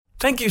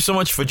Thank you so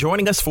much for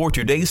joining us for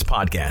today's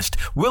podcast.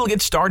 We'll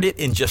get started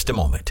in just a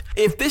moment.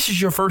 If this is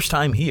your first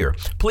time here,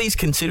 please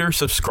consider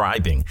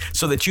subscribing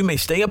so that you may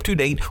stay up to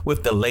date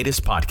with the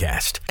latest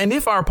podcast. And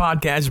if our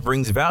podcast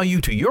brings value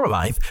to your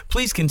life,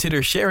 please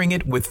consider sharing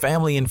it with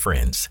family and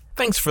friends.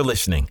 Thanks for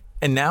listening.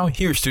 And now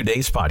here's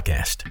today's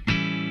podcast.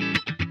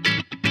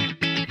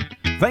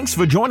 Thanks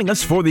for joining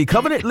us for the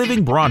Covenant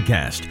Living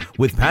broadcast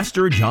with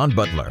Pastor John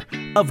Butler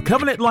of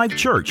Covenant Life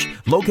Church,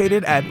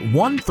 located at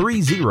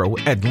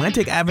 130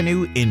 Atlantic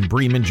Avenue in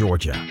Bremen,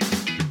 Georgia.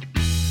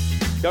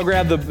 Y'all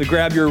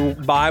grab your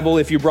Bible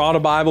if you brought a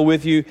Bible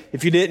with you.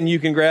 If you didn't, you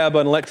can grab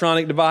an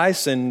electronic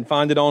device and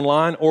find it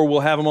online, or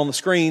we'll have them on the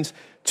screens.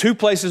 Two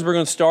places we're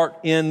going to start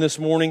in this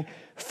morning: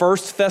 1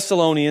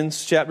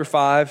 Thessalonians chapter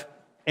 5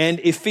 and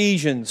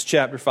Ephesians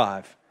chapter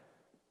 5.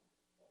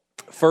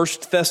 1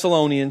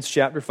 Thessalonians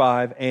chapter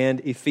 5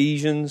 and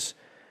Ephesians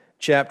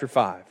chapter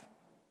 5.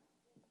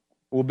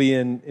 We'll be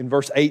in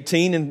verse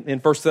 18 in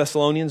 1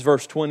 Thessalonians,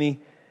 verse 20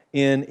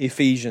 in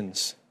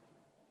Ephesians.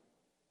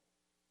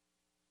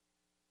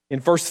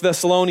 In 1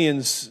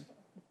 Thessalonians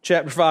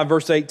chapter 5,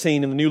 verse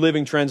 18, in the New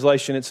Living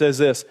Translation, it says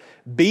this: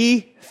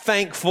 "Be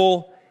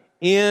thankful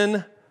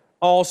in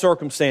all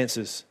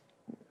circumstances,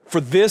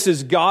 for this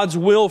is God's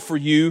will for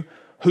you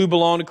who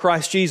belong to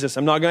Christ Jesus."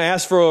 I'm not going to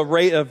ask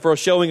for a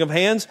showing of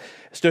hands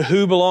as to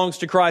who belongs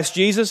to Christ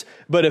Jesus,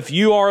 but if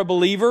you are a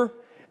believer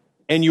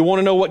and you want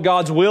to know what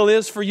God's will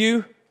is for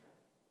you,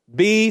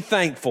 be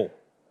thankful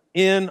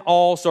in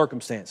all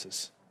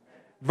circumstances.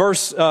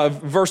 Verse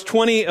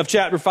 20 of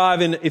chapter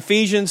 5 in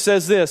Ephesians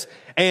says this: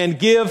 "And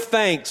give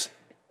thanks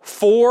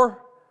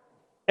for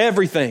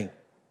everything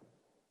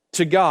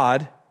to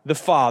God the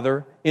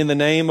Father in the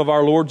name of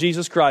our Lord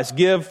Jesus Christ."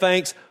 Give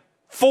thanks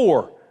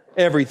for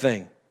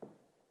everything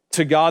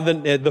to God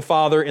the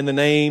Father in the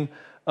name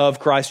of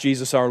Christ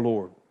Jesus our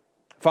Lord.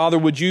 Father,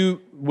 would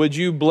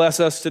you bless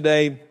us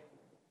today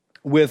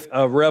with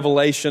a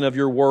revelation of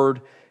your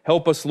word?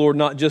 Help us, Lord,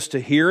 not just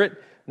to hear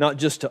it, not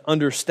just to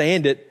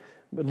understand it,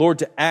 but Lord,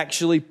 to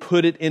actually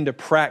put it into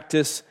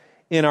practice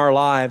in our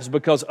lives,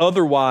 because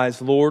otherwise,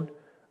 Lord,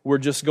 we're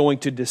just going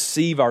to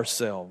deceive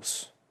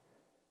ourselves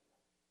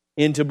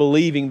into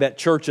believing that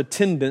church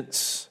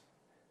attendance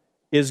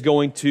is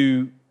going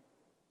to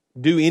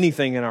do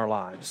anything in our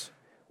lives.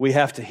 We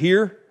have to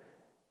hear,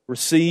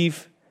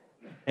 receive,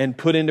 and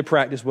put into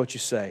practice what you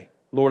say.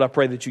 Lord, I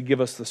pray that you give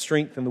us the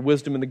strength and the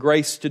wisdom and the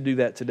grace to do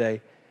that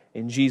today.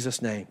 In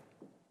Jesus' name,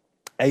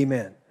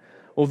 amen.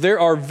 Well, there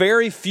are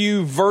very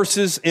few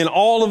verses in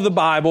all of the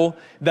Bible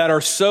that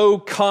are so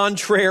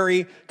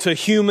contrary to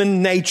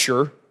human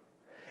nature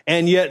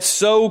and yet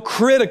so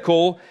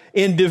critical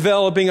in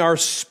developing our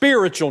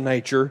spiritual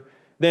nature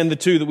than the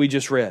two that we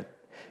just read.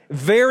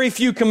 Very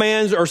few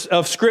commands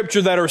of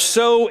Scripture that are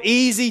so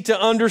easy to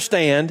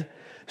understand,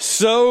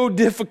 so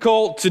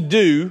difficult to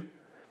do,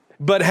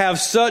 but have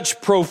such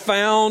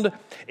profound,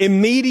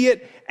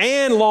 immediate,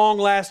 and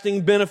long-lasting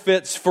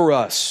benefits for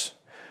us.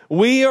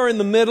 We are in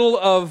the middle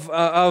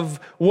of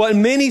what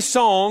many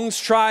songs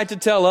try to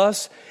tell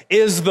us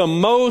is the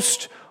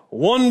most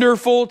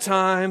wonderful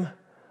time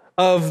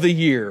of the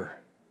year,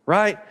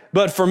 right?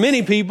 But for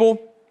many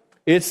people,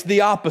 it's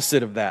the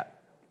opposite of that.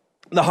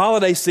 The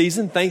holiday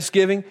season,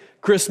 Thanksgiving,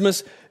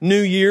 Christmas,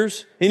 New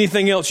Year's,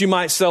 anything else you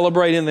might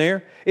celebrate in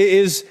there,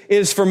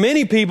 is for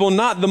many people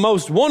not the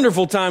most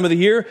wonderful time of the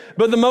year,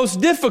 but the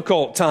most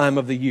difficult time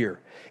of the year.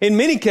 In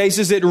many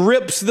cases, it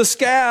rips the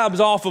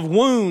scabs off of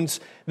wounds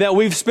that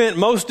we've spent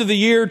most of the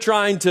year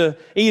trying to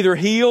either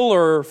heal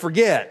or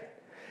forget,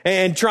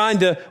 and trying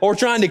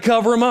to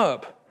cover them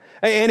up.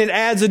 And it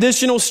adds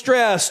additional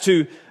stress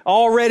to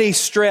already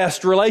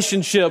stressed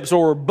relationships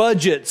or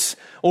budgets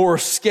or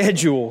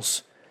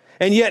schedules.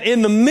 And yet,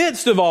 in the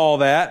midst of all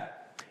that,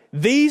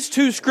 these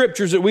two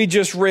scriptures that we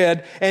just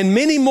read, and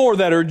many more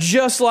that are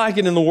just like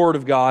it in the Word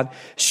of God,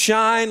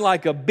 shine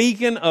like a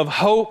beacon of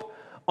hope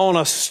on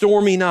a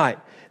stormy night.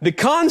 The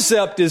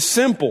concept is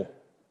simple.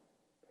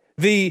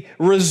 The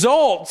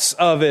results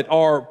of it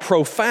are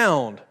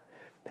profound,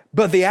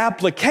 but the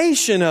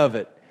application of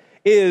it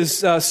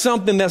is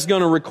something that's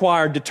going to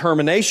require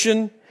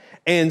determination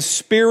and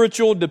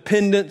spiritual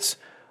dependence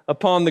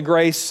upon the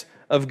grace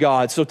of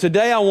God. So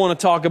today I want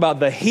to talk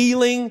about the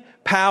healing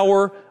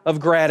power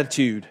of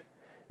gratitude.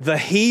 The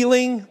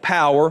healing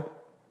power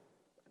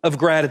of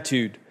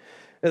gratitude.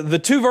 The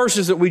two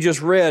verses that we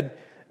just read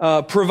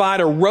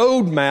provide a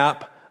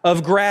roadmap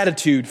of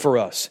gratitude for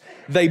us.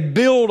 They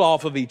build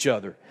off of each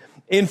other.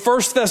 In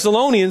 1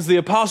 Thessalonians, the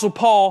Apostle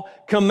Paul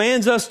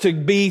commands us to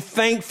be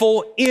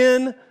thankful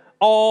in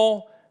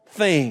all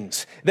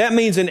things. That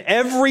means in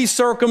every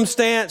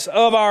circumstance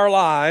of our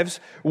lives,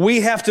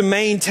 we have to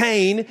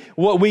maintain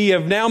what we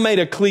have now made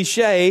a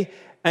cliche,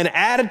 an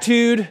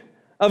attitude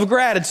of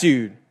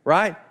gratitude,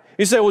 right?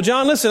 You say, well,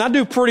 John, listen, I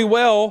do pretty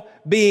well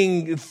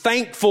being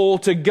thankful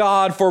to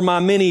God for my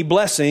many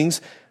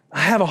blessings. I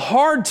have a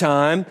hard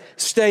time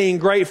staying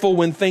grateful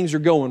when things are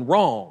going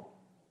wrong.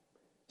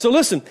 So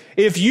listen,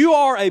 if you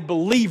are a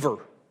believer,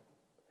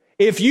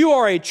 If you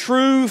are a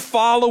true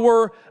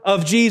follower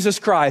of Jesus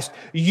Christ,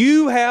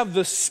 you have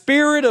the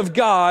Spirit of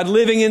God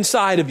living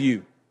inside of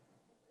you.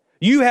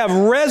 You have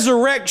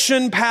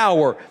resurrection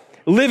power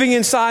living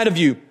inside of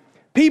you.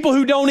 People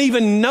who don't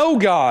even know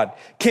God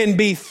can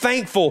be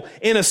thankful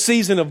in a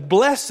season of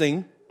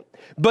blessing,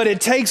 but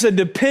it takes a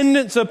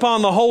dependence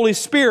upon the Holy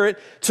Spirit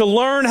to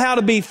learn how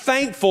to be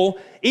thankful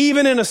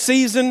even in a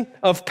season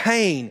of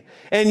pain.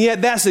 And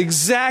yet that's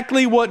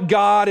exactly what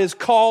God is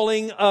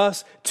calling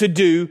us to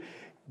do.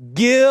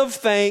 Give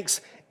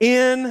thanks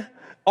in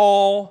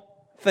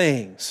all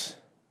things.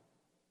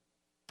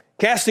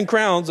 Casting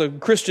Crowns, a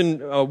Christian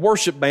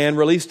worship band,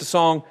 released a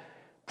song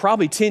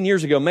probably 10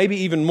 years ago, maybe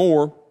even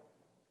more,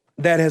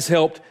 that has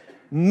helped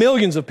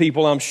millions of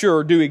people, I'm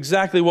sure, do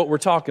exactly what we're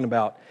talking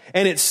about.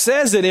 And it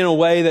says it in a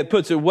way that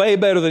puts it way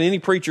better than any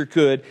preacher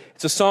could.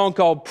 It's a song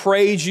called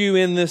Praise You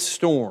in This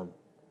Storm.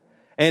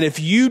 And if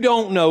you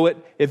don't know it,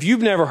 if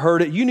you've never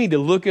heard it, you need to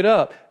look it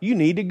up. You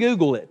need to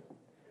Google it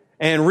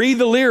and read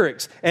the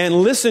lyrics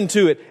and listen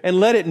to it and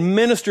let it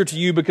minister to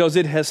you, because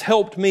it has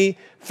helped me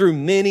through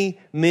many,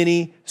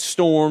 many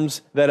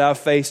storms that I've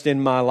faced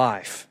in my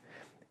life.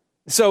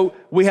 So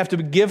we have to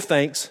give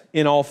thanks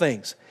in all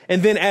things.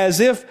 And then,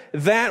 as if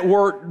that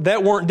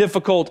weren't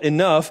difficult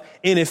enough,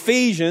 in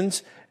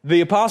Ephesians,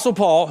 the Apostle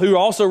Paul, who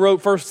also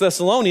wrote 1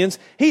 Thessalonians,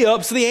 he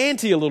ups the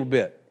ante a little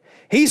bit.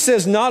 He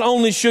says not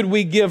only should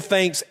we give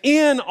thanks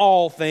in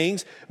all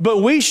things, but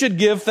we should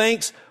give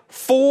thanks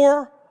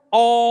for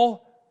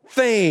all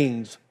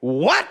things.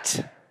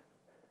 What?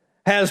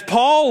 Has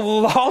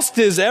Paul lost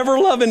his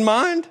ever-loving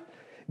mind?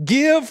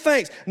 Give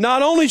thanks.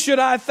 Not only should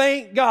I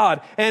thank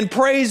God and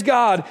praise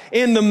God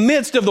in the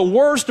midst of the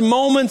worst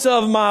moments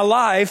of my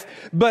life,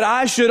 but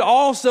I should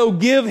also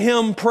give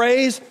Him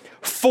praise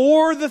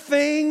for the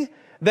thing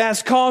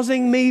that's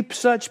causing me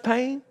such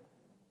pain.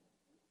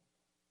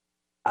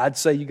 I'd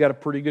say you got a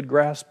pretty good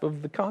grasp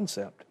of the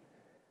concept,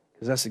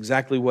 because that's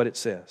exactly what it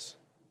says.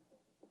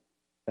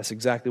 That's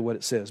exactly what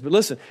it says. But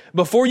listen,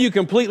 before you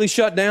completely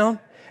shut down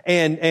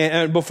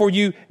and before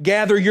you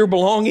gather your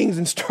belongings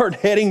and start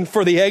heading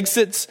for the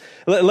exits,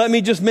 let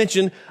me just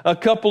mention a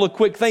couple of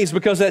quick things,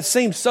 because that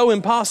seems so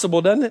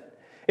impossible, doesn't it?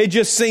 It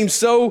just seems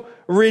so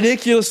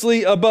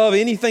ridiculously above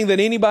anything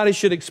that anybody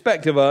should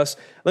expect of us.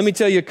 Let me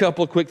tell you a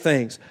couple of quick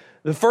things.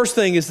 The first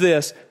thing is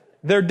this: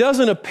 there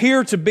doesn't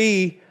appear to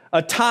be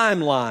a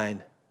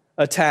timeline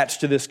attached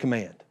to this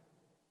command.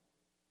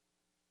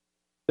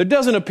 There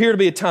doesn't appear to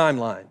be a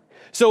timeline.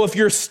 So if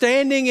you're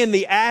standing in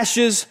the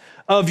ashes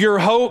of your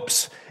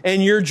hopes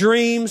and your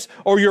dreams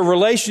or your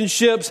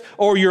relationships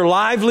or your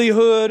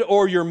livelihood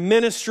or your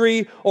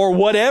ministry or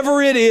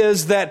whatever it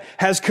is that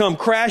has come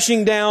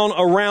crashing down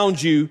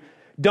around you,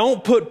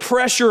 don't put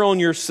pressure on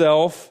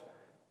yourself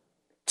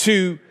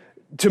to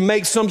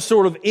make some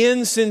sort of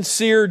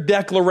insincere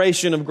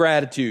declaration of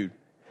gratitude.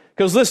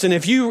 Because listen,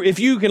 if you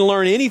can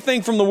learn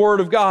anything from the Word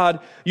of God,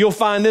 you'll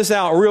find this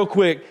out real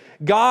quick.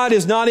 God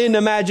is not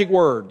into magic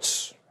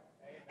words.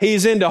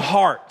 He's into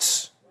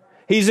hearts.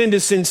 He's into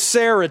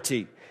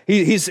sincerity.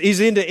 He's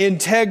into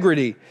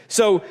integrity.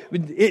 So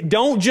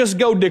don't just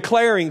go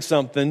declaring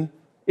something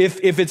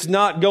if it's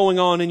not going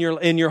on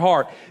in your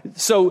heart.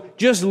 So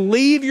just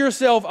leave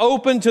yourself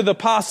open to the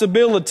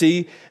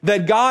possibility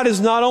that God is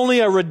not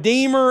only a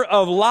redeemer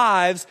of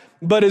lives,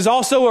 but is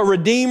also a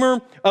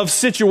redeemer of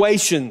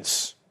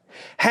situations.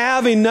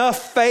 Have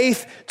enough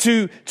faith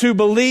to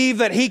believe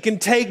that He can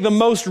take the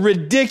most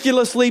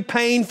ridiculously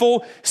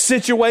painful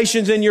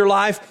situations in your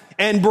life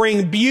and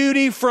bring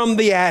beauty from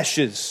the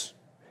ashes.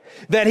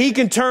 That He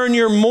can turn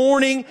your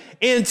mourning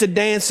into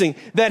dancing.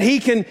 That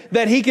He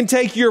can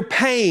take your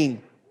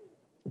pain,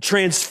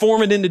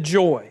 transform it into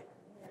joy.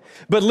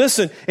 But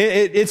listen,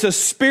 it's a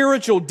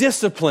spiritual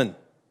discipline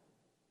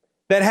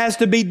that has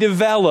to be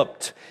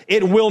developed.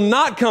 It will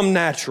not come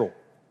natural,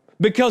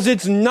 because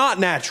it's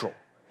not natural.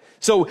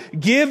 So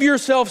give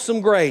yourself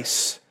some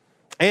grace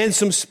and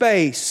some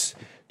space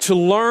to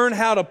learn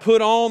how to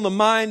put on the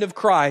mind of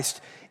Christ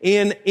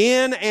in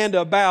and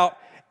about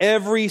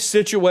every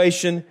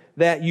situation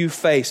that you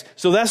face.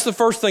 So that's the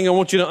first thing I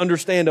want you to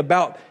understand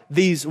about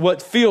these,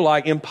 what feel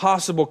like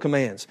impossible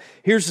commands.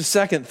 Here's the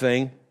second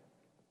thing.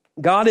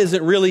 God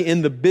isn't really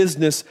in the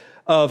business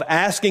of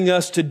asking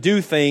us to do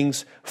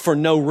things for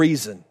no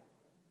reason.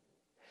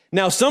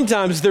 Now,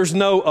 sometimes there's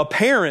no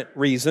apparent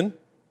reason.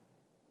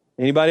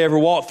 Anybody ever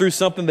walk through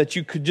something that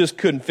you just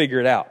couldn't figure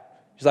it out?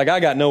 It's like,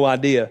 I got no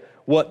idea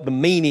what the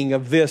meaning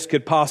of this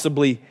could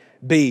possibly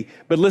be.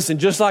 But listen,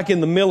 just like in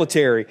the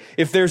military,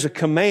 if there's a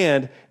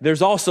command,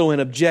 there's also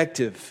an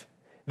objective.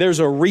 There's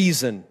a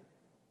reason.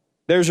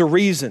 There's a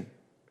reason.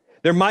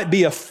 There might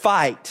be a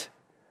fight,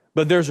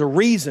 but there's a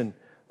reason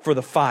for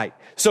the fight.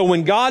 So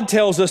when God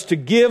tells us to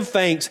give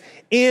thanks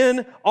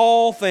in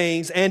all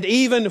things and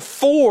even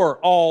for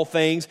all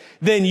things,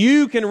 then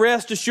you can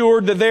rest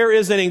assured that there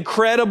is an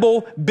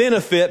incredible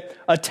benefit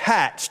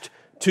attached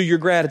to your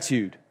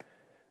gratitude.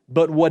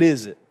 But what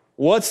is it?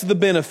 What's the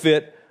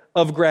benefit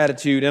of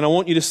gratitude? And I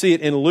want you to see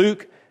it in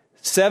Luke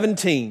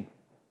 17,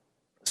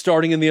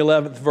 starting in the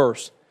 11th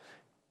verse.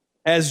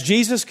 As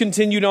Jesus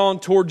continued on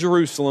toward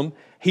Jerusalem,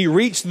 he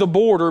reached the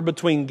border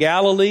between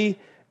Galilee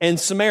and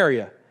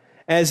Samaria.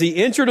 As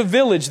he entered a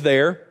village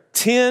there,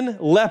 10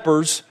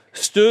 lepers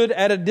stood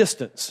at a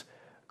distance,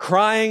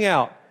 crying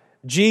out,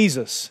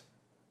 "Jesus,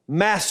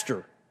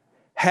 Master,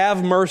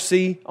 have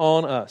mercy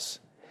on us."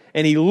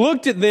 And he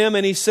looked at them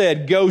and he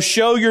said, "Go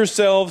show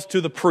yourselves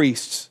to the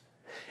priests."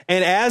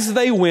 And as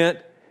they went,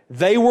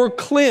 they were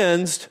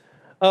cleansed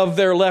of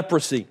their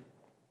leprosy.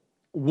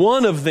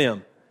 One of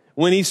them,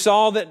 when he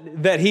saw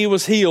that he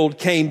was healed,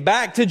 came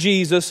back to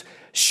Jesus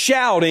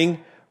shouting,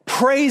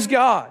 "Praise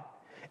God."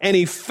 And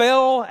he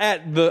fell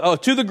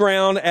to the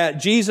ground at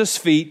Jesus'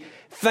 feet,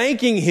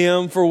 thanking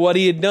him for what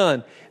he had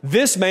done.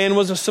 This man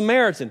was a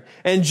Samaritan.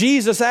 And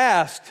Jesus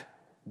asked,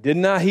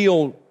 "Didn't I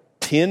heal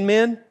 10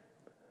 men?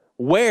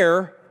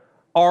 Where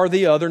are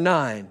the other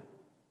 9?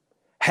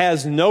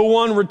 Has no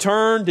one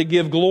returned to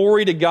give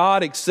glory to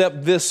God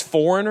except this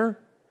foreigner?"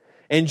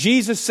 And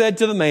Jesus said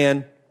to the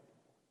man,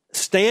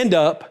 "Stand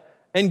up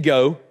and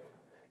go.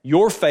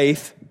 Your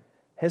faith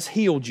has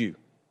healed you."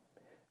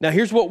 Now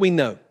here's what we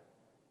know.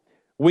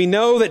 We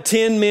know that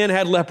 10 men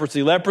had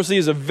leprosy. Leprosy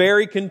is a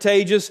very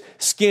contagious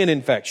skin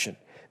infection.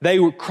 They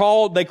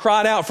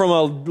cried out from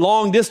a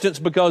long distance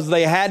because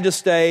they had to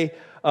stay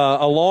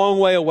a long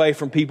way away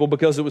from people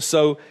because it was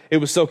so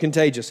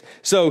contagious.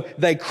 So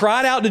they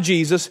cried out to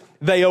Jesus.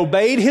 They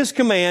obeyed his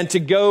command to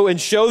go and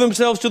show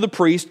themselves to the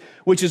priest,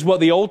 which is what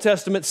the Old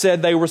Testament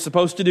said they were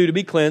supposed to do to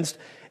be cleansed,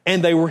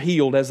 and they were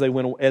healed as they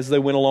went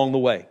along the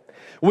way.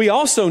 We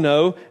also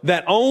know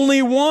that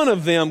only one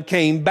of them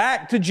came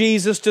back to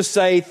Jesus to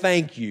say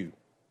thank you.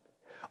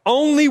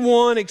 Only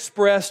one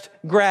expressed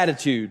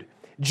gratitude.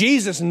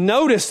 Jesus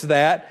noticed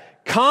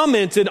that,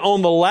 commented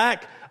on the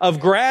lack of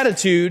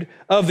gratitude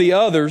of the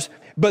others,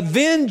 but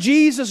then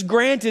Jesus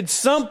granted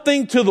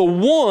something to the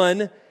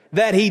one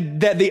that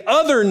the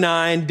other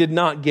 9 did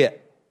not get.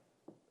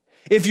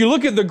 If you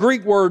look at the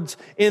Greek words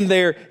in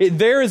there,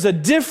 there is a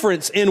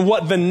difference in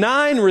what the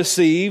 9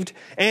 received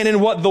and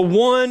in what the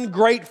one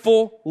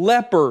grateful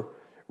leper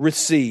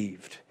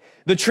received.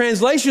 The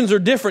translations are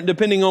different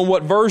depending on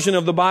what version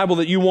of the Bible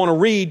that you want to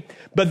read,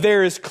 but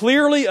there is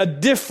clearly a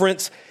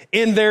difference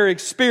in their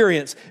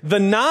experience. The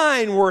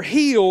 9 were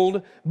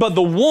healed, but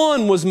the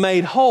one was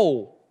made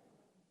whole.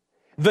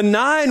 The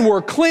 9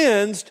 were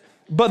cleansed,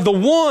 but the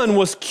one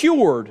was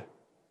cured.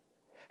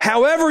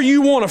 However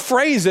you want to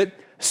phrase it,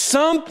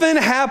 something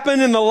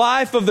happened in the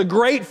life of the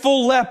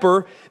grateful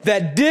leper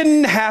that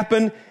didn't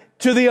happen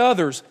to the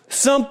others.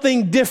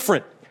 Something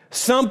different,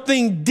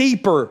 something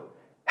deeper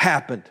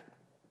happened.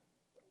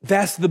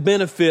 That's the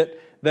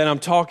benefit that I'm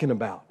talking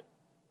about.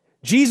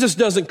 Jesus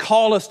doesn't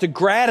call us to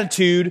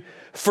gratitude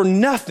for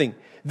nothing.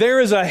 There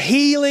is a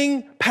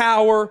healing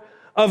power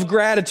of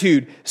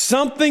gratitude.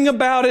 Something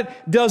about it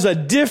does a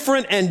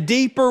different and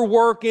deeper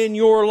work in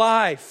your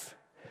life.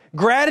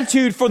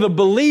 Gratitude for the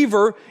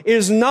believer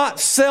is not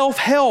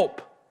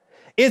self-help.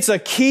 It's a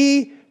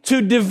key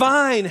to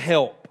divine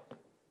help.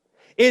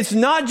 It's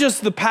not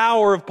just the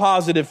power of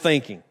positive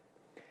thinking.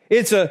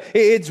 It's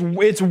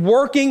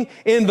working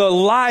in the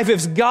life.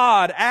 It's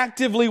God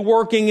actively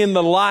working in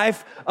the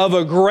life of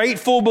a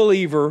grateful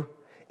believer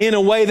in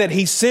a way that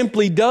he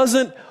simply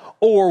doesn't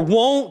or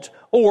won't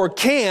or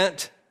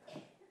can't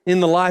in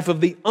the life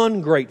of the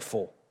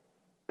ungrateful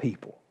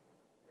people.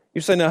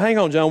 You say, now hang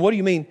on, John, what do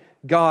you mean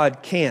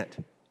God can't?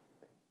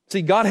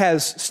 See, God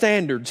has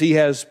standards. He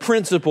has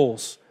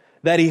principles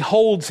that he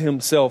holds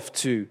himself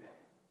to,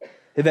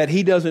 that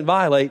he doesn't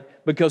violate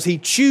because he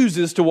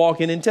chooses to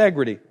walk in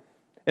integrity.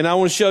 And I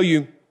want to show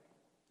you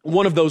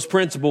one of those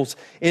principles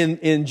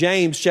in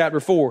James chapter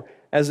 4.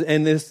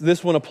 And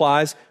this one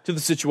applies to the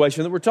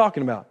situation that we're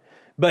talking about.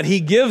 But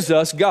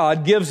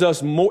God gives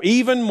us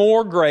even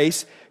more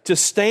grace to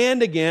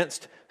stand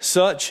against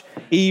such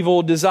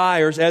evil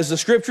desires. As the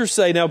scriptures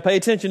say, now pay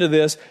attention to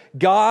this,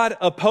 God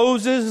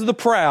opposes the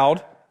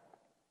proud,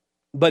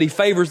 but he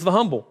favors the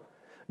humble.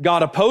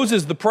 God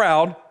opposes the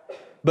proud,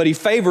 but he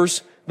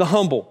favors the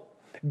humble.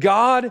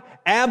 God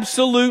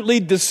absolutely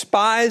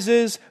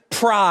despises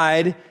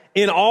pride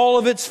in all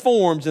of its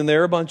forms, and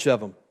there are a bunch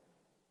of them.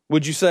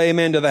 Would you say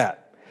amen to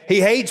that?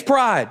 He hates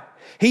pride.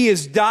 He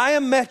is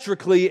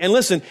diametrically, and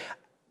listen,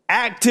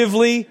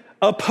 actively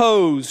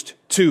opposed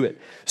to it.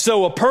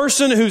 So a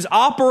person who's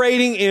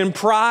operating in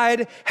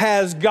pride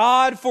has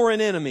God for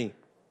an enemy.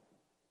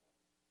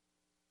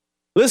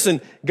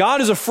 Listen, God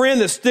is a friend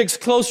that sticks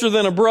closer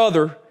than a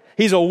brother.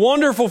 He's a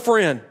wonderful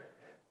friend,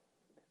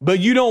 but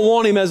you don't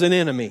want him as an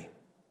enemy.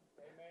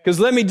 Because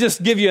let me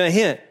just give you a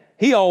hint.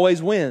 He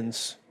always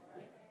wins.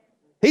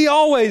 He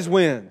always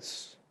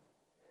wins.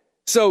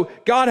 So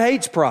God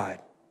hates pride,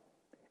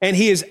 and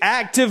he is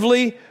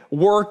actively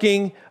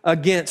working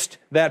against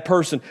that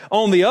person.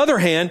 On the other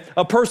hand,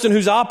 a person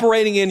who's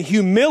operating in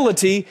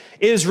humility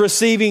is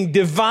receiving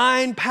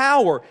divine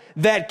power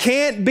that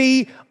can't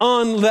be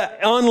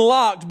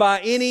unlocked by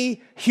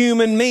any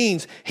human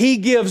means. He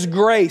gives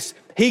grace.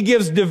 He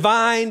gives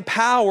divine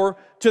power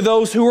to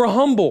those who are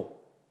humble.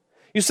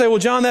 You say, well,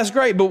 John, that's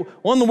great,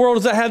 but what in the world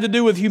does that have to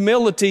do with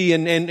humility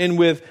and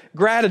with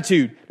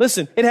gratitude?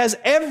 Listen, it has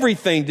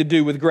everything to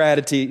do with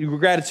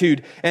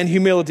gratitude and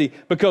humility,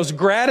 because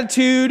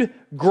gratitude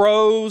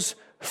grows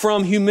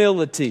from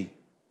humility.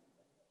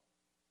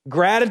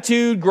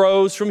 Gratitude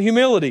grows from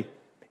humility.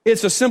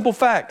 It's a simple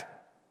fact.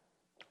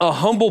 A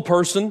humble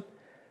person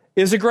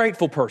is a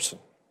grateful person.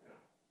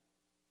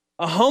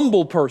 A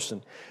humble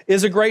person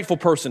is a grateful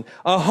person.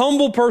 A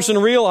humble person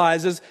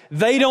realizes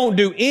they don't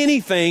do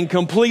anything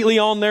completely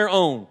on their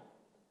own.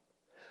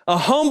 A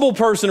humble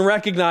person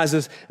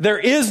recognizes there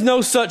is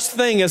no such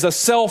thing as a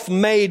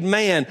self-made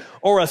man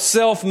or a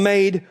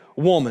self-made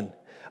woman.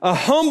 A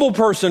humble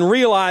person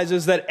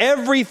realizes that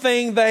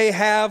everything they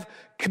have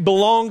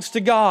belongs to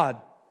God.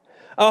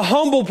 A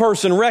humble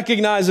person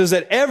recognizes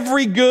that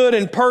every good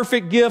and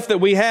perfect gift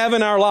that we have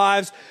in our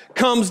lives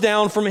comes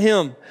down from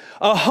Him.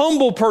 A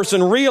humble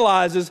person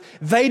realizes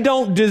they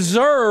don't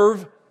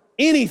deserve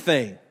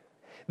anything,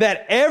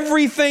 that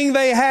everything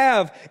they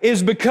have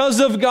is because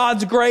of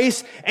God's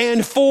grace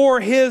and for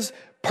His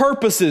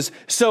purposes.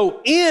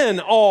 So in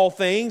all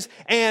things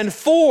and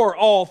for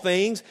all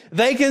things,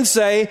 they can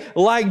say,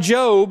 like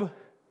Job,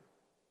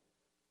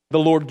 the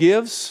Lord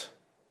gives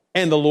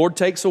and the Lord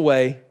takes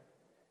away.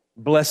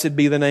 Blessed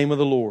be the name of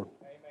the Lord.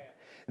 Amen.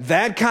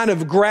 That kind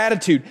of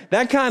gratitude,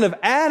 that kind of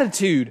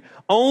attitude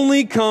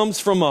only comes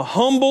from a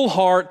humble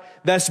heart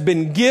that's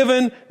been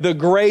given the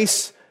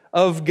grace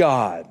of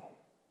God.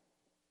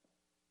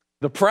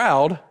 The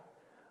proud,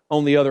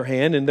 on the other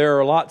hand, and there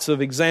are lots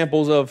of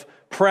examples of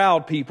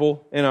proud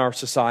people in our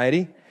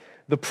society,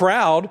 the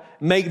proud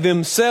make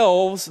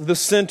themselves the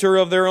center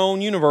of their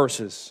own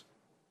universes.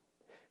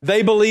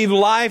 They believe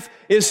life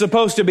is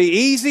supposed to be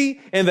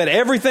easy and that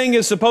everything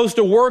is supposed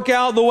to work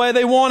out the way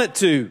they want it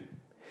to.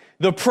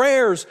 The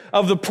prayers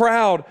of the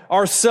proud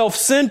are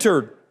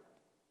self-centered.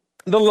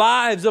 The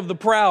lives of the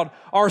proud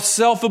are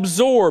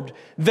self-absorbed.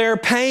 Their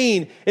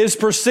pain is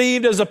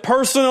perceived as a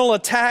personal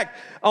attack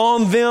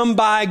on them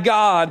by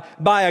God,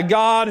 by a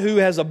God who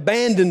has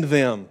abandoned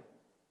them.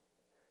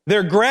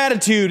 Their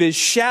gratitude is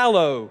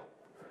shallow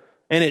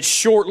and it's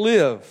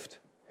short-lived.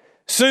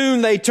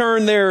 Soon they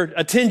turn their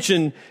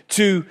attention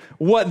to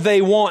what they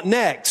want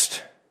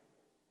next,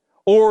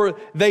 or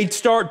they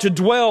start to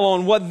dwell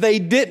on what they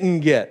didn't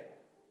get,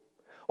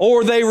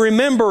 or they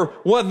remember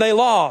what they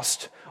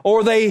lost,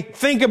 or they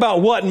think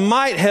about what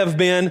might have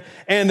been,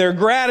 and their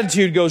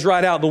gratitude goes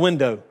right out the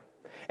window.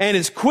 And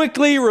is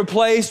quickly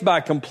replaced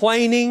by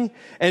complaining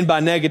and by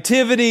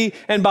negativity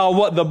and by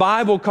what the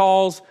Bible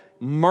calls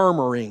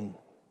murmuring.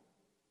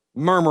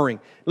 Murmuring.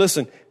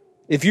 Listen,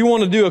 if you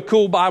want to do a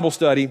cool Bible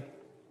study,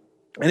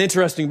 an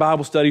interesting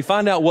Bible study,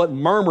 find out what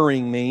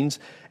murmuring means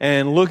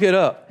and look it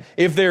up.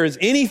 If there is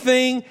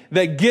anything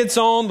that gets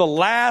on the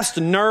last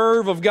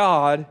nerve of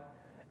God,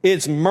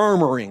 it's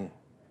murmuring.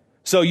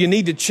 So you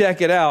need to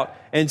check it out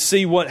and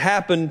see what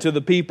happened to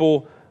the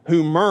people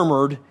who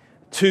murmured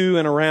to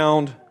and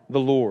around the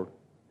Lord.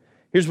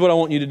 Here's what I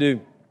want you to do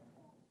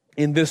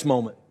in this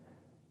moment.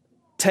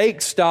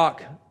 Take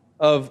stock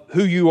of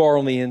who you are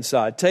on the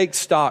inside. Take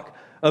stock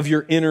of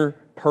your inner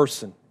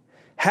person.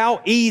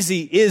 How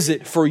easy is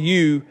it for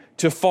you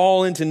to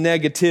fall into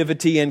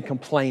negativity and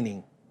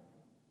complaining?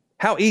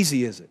 How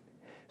easy is it?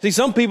 See,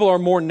 some people are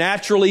more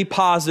naturally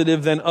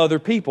positive than other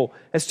people.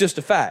 That's just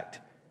a fact.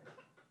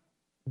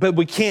 But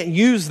we can't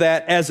use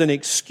that as an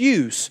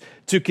excuse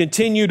to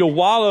continue to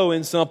wallow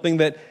in something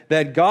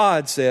that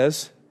God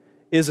says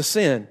is a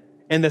sin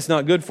and that's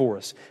not good for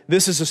us.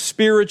 This is a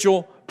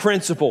spiritual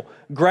principle.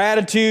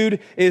 Gratitude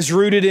is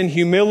rooted in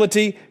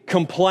humility.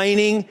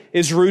 Complaining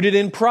is rooted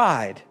in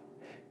pride.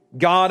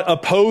 God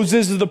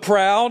opposes the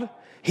proud.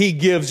 He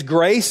gives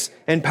grace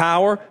and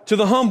power to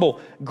the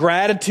humble.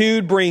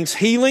 Gratitude brings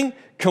healing.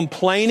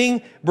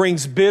 Complaining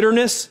brings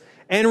bitterness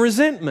and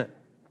resentment.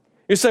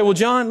 You say, well,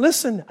 John,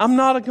 listen, I'm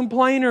not a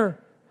complainer,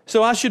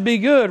 so I should be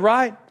good,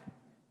 right?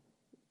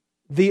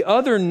 The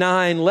other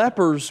 9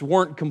 lepers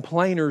weren't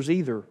complainers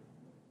either.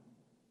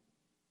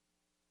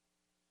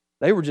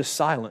 They were just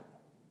silent.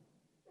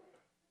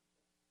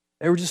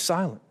 They were just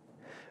silent.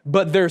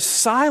 But their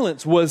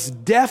silence was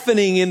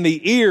deafening in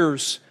the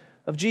ears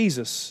of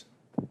Jesus.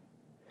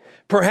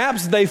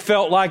 Perhaps they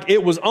felt like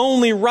it was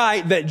only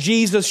right that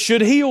Jesus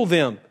should heal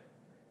them.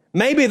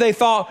 Maybe they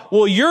thought,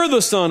 well, you're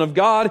the Son of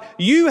God.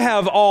 You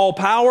have all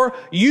power.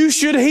 You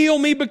should heal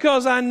me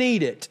because I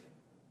need it.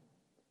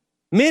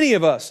 Many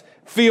of us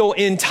feel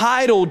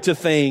entitled to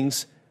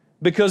things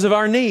because of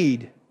our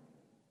need.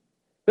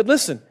 But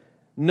listen,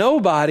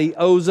 nobody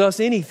owes us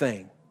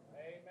anything.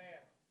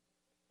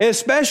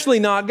 Especially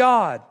not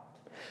God.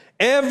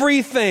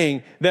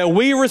 Everything that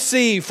we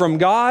receive from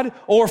God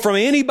or from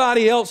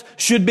anybody else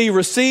should be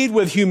received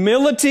with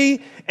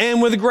humility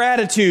and with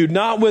gratitude,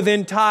 not with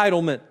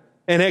entitlement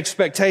and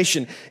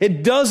expectation.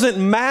 It doesn't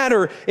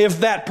matter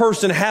if that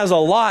person has a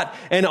lot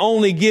and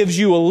only gives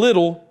you a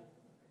little.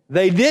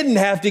 They didn't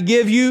have to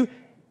give you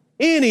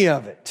any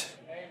of it.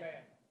 Amen.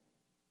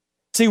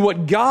 See,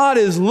 what God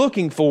is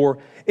looking for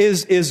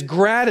is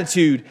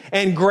gratitude,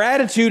 and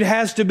gratitude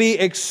has to be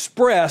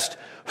expressed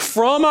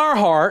from our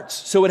hearts,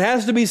 so it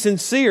has to be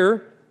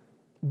sincere,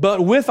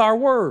 but with our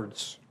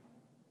words.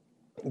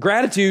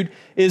 Gratitude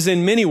is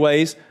in many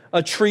ways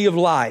a tree of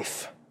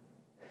life.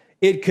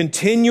 It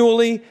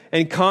continually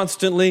and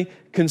constantly,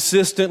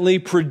 consistently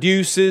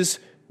produces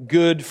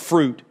good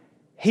fruit,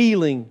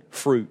 healing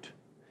fruit.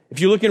 If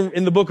you look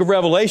in the book of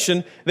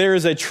Revelation, there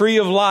is a tree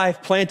of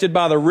life planted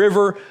by the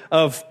river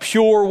of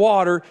pure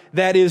water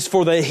that is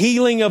for the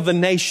healing of the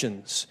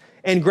nations.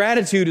 And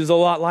gratitude is a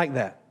lot like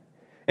that.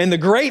 And the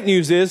great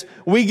news is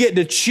we get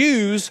to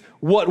choose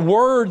what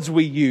words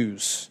we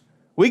use.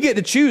 We get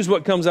to choose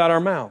what comes out of our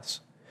mouths.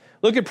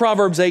 Look at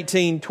Proverbs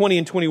 18, 20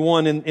 and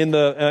 21. In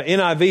the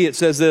NIV, it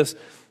says this: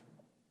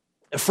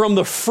 from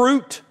the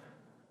fruit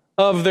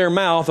of their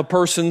mouth, a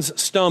person's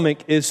stomach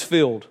is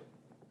filled.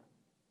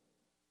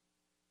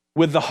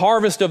 With the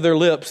harvest of their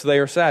lips, they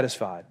are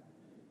satisfied.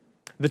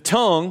 The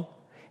tongue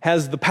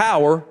has the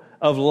power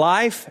of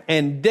life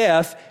and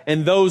death,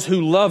 and those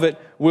who love it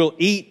will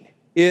eat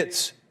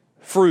its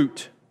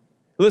fruit.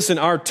 Listen,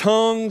 our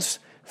tongues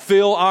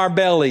fill our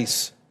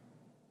bellies.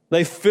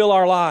 They fill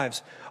our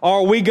lives.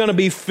 Are we going to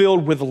be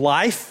filled with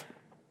life,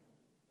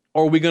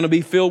 or are we going to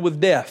be filled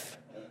with death?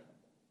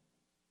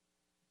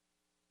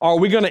 Are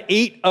we going to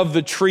eat of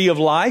the tree of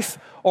life,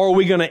 or are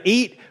we going to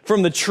eat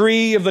from the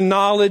tree of the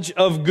knowledge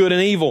of good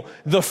and evil?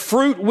 The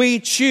fruit we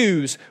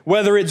choose,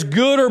 whether it's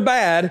good or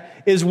bad,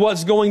 is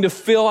what's going to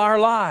fill our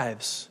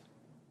lives.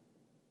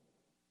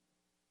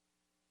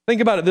 Think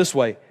about it this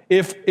way.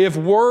 If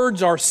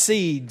words are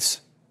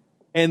seeds,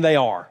 and they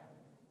are,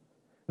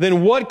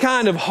 then what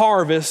kind of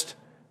harvest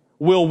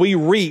will we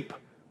reap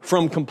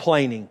from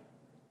complaining?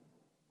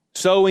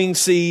 Sowing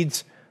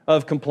seeds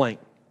of complaint.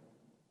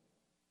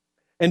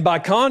 And by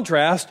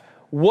contrast,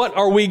 what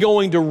are we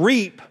going to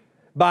reap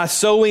by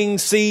sowing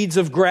seeds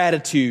of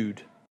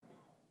gratitude?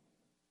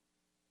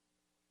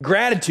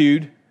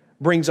 Gratitude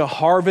brings a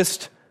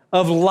harvest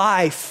of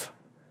life.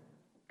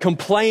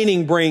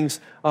 Complaining brings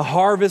a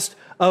harvest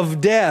of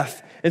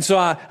death. And so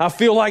I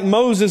feel like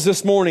Moses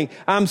this morning.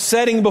 I'm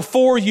setting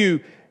before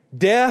you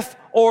death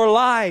or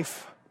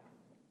life.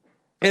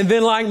 And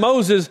then like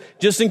Moses,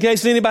 just in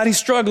case anybody's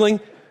struggling,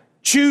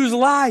 choose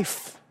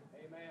life.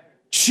 Amen.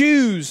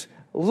 Choose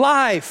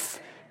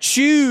life.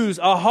 Choose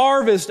a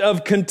harvest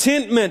of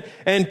contentment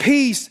and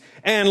peace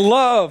and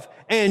love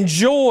and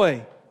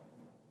joy.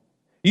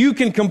 You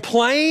can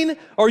complain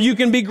or you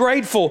can be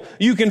grateful.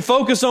 You can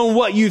focus on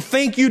what you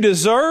think you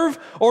deserve,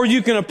 or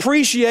you can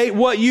appreciate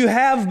what you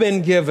have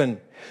been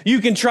given. You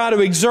can try to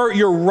exert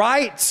your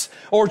rights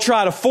or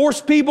try to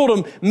force people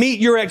to meet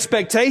your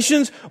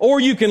expectations, or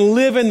you can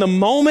live in the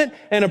moment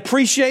and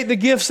appreciate the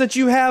gifts that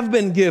you have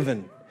been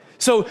given.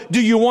 So,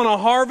 do you want a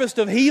harvest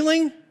of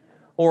healing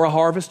or a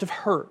harvest of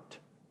hurt?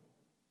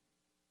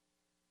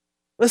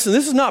 Listen,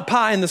 this is not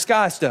pie in the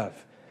sky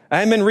stuff. I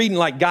haven't been reading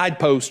like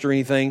guideposts or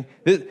anything.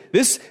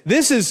 This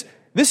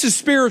is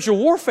spiritual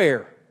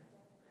warfare.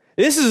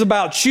 This is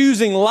about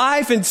choosing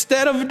life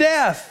instead of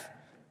death.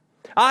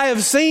 I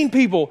have seen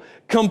people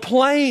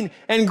complain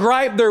and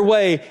gripe their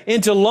way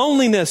into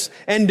loneliness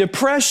and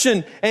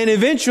depression and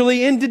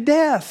eventually into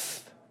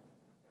death.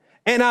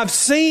 And I've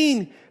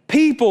seen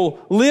people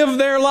live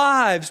their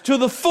lives to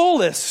the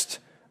fullest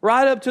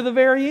right up to the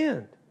very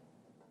end.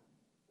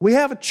 We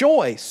have a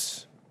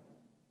choice.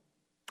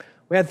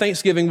 We had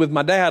Thanksgiving with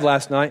my dad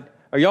last night.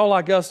 Are y'all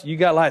like us? You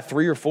got like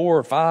 3 or 4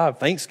 or 5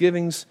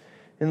 Thanksgivings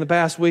in the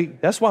past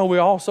week. That's why we're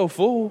all so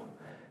full.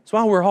 That's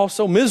why we're all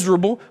so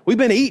miserable. We've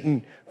been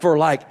eating for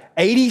like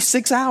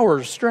 86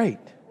 hours straight.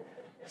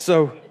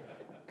 So,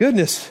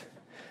 goodness.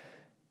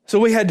 So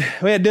we had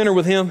dinner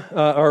with him,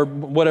 or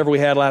whatever we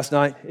had last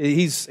night.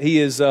 He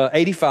is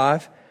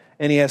 85,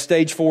 and he has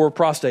stage 4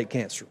 prostate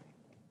cancer.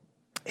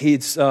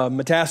 He's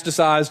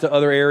metastasized to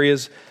other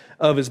areas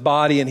of his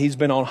body, and he's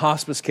been on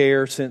hospice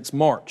care since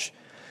March.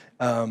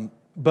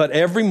 But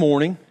every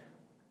morning,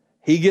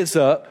 he gets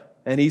up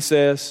and he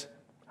says,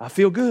 I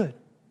feel good.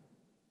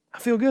 I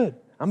feel good.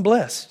 I'm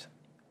blessed.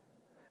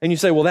 And you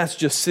say, well, that's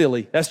just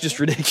silly. That's just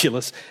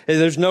ridiculous.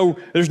 There's no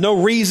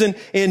reason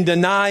in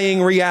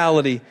denying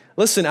reality.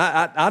 Listen,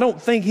 I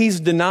don't think he's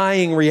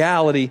denying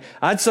reality.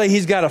 I'd say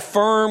he's got a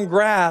firm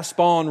grasp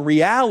on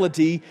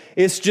reality.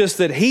 It's just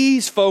that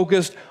he's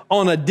focused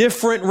on a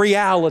different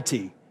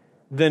reality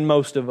than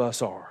most of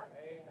us are.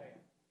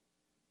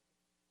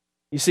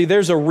 You see,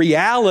 there's a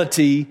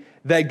reality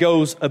that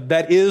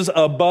is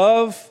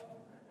above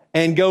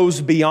and goes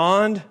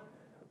beyond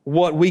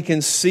what we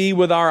can see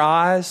with our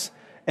eyes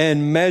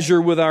and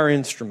measure with our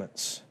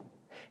instruments.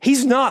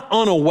 He's not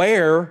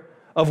unaware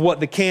of what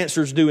the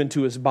cancer's doing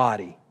to his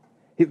body.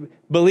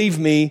 Believe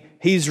me,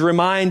 he's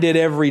reminded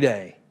every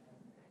day.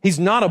 He's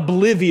not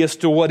oblivious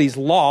to what he's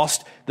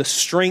lost, the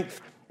strength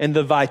and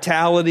the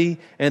vitality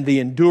and the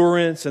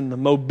endurance and the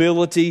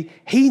mobility.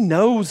 He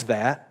knows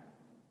that.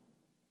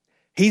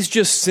 He's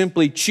just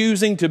simply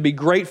choosing to be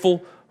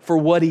grateful for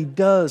what he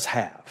does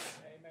have.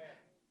 Amen.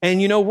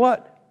 And you know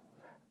what?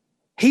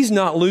 He's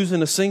not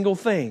losing a single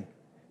thing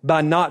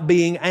by not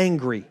being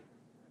angry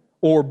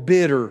or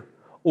bitter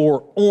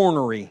or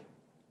ornery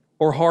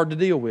or hard to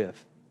deal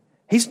with.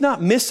 He's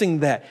not missing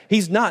that.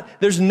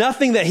 There's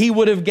nothing that he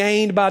would have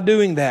gained by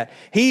doing that.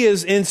 He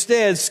is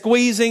instead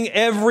squeezing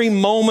every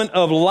moment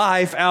of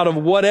life out of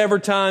whatever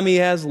time he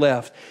has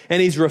left.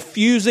 And he's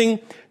refusing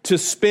to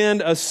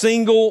spend a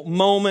single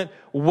moment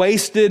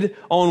wasted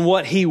on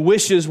what he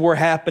wishes were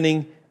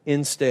happening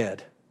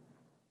instead.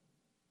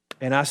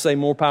 And I say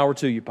more power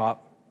to you,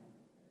 Pop.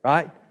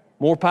 Right?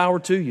 More power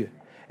to you.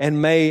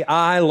 And may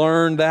I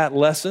learn that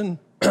lesson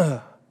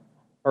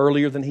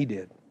earlier than he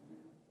did.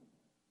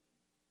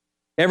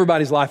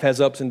 Everybody's life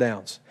has ups and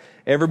downs.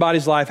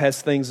 Everybody's life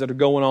has things that are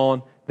going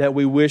on that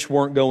we wish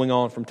weren't going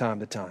on from time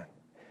to time.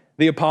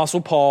 The Apostle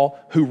Paul,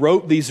 who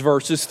wrote these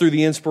verses through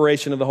the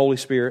inspiration of the Holy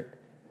Spirit,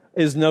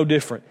 is no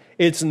different.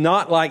 It's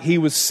not like he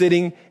was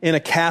sitting in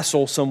a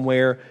castle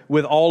somewhere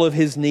with all of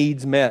his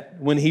needs met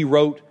when he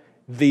wrote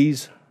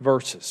these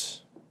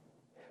verses.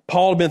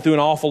 Paul had been through an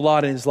awful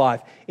lot in his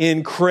life.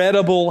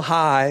 Incredible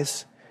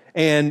highs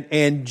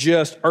and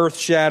just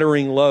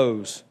earth-shattering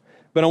lows.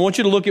 But I want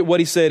you to look at what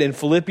he said in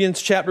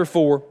Philippians chapter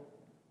 4,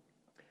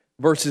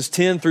 verses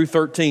 10 through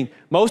 13.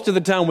 Most of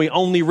the time we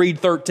only read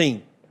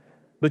 13,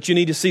 but you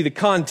need to see the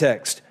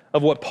context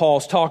of what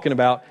Paul's talking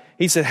about.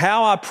 He said,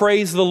 "How I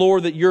praise the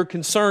Lord that you're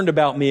concerned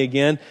about me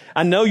again.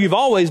 I know you've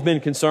always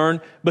been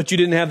concerned, but you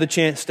didn't have the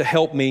chance to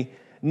help me.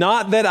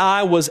 Not that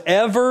I was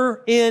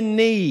ever in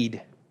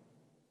need."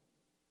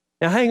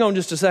 Now hang on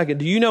just a second.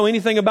 Do you know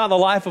anything about the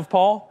life of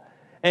Paul?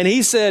 And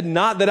he said,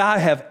 "Not that I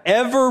have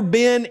ever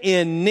been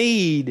in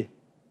need,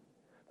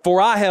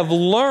 for I have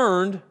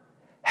learned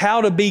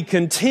how to be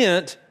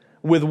content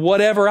with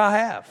whatever I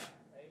have."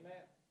 Amen.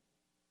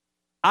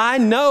 I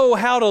know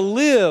how to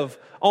live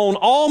on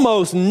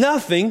almost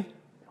nothing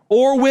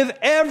or with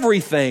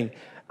everything.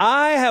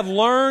 I have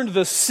learned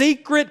the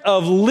secret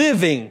of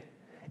living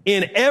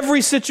in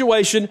every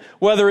situation,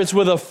 whether it's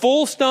with a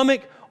full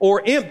stomach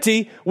or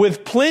empty,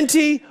 with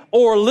plenty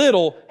or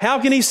little. How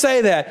can he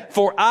say that?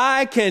 For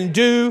I can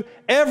do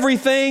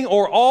everything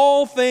or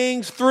all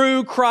things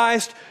through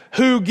Christ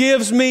who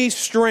gives me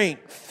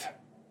strength.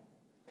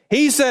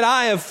 He said,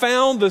 I have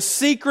found the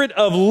secret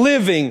of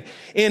living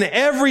in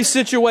every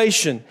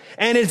situation,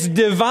 and it's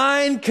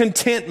divine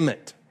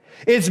contentment.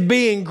 It's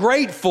being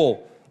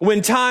grateful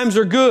when times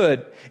are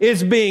good.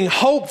 It's being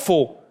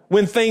hopeful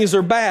when things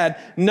are bad,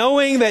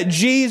 knowing that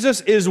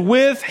Jesus is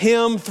with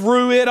him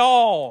through it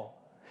all.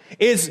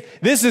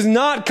 This is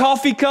not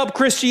coffee cup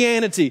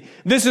Christianity.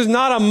 This is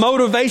not a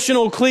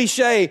motivational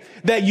cliche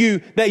that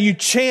you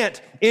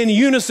chant in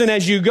unison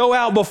as you go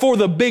out before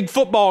the big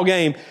football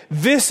game.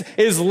 This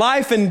is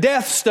life and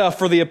death stuff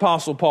for the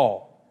Apostle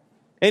Paul.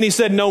 And he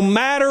said, no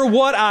matter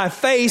what I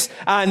face,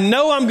 I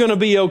know I'm going to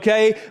be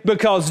okay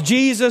because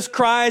Jesus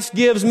Christ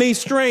gives me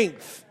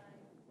strength.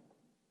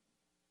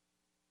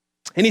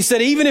 And he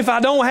said, even if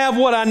I don't have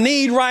what I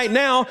need right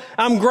now,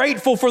 I'm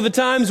grateful for the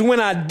times when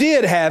I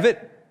did have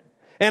it.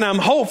 And I'm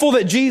hopeful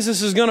that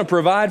Jesus is going to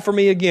provide for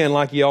me again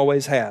like he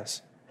always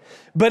has.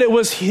 But it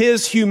was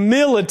his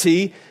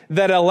humility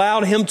that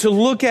allowed him to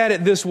look at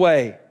it this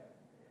way.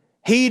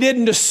 He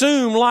didn't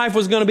assume life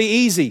was going to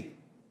be easy.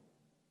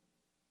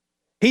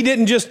 He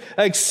didn't just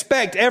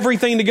expect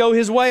everything to go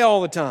his way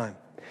all the time.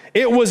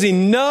 It was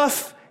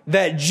enough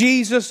that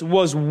Jesus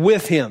was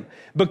with him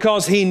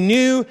because he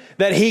knew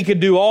that he could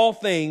do all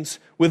things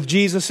with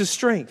Jesus'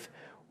 strength.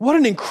 What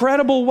an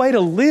incredible way to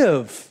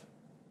live.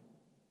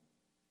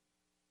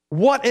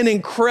 What an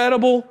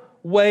incredible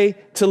way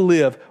to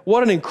live.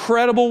 What an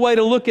incredible way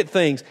to look at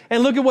things.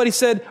 And look at what he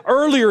said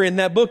earlier in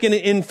that book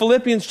in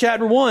Philippians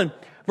chapter 1,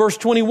 verse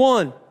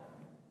 21.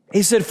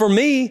 He said, for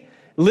me,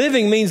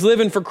 living means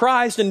living for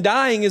Christ, and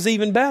dying is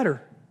even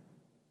better.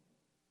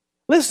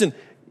 Listen,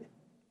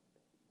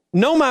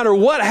 no matter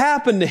what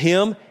happened to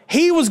him,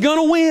 he was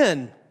going to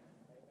win.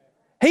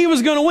 He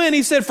was going to win.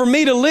 He said, for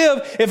me to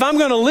live, if I'm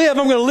going to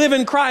live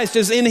in Christ.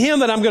 It's in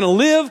him that I'm going to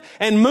live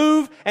and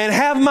move and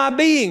have my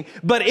being.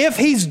 But if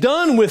he's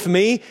done with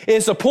me,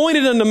 it's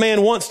appointed unto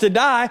man once to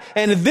die,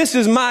 and if this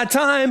is my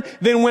time,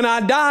 then when I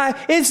die,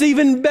 it's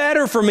even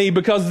better for me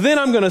because then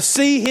I'm going to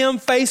see him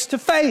face to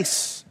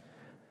face.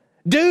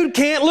 Dude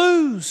can't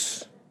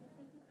lose.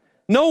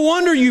 No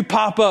wonder you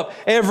pop up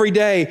every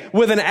day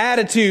with an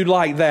attitude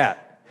like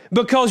that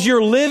because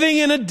you're living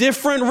in a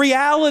different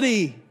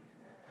reality.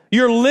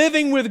 You're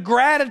living with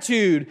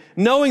gratitude,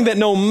 knowing that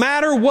no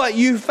matter what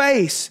you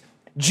face,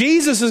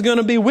 Jesus is going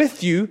to be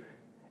with you,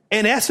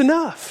 and that's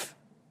enough.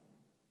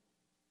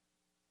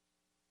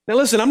 Now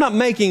listen, I'm not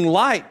making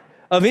light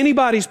of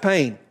anybody's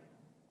pain,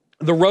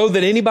 the road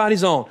that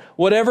anybody's on,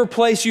 whatever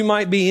place you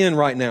might be in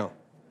right now.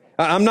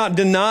 I'm not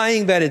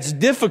denying that it's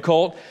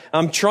difficult.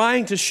 I'm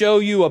trying to show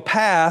you a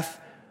path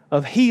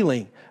of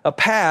healing, a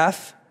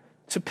path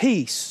to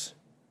peace.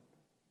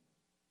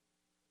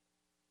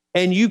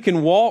 And you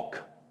can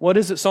walk. What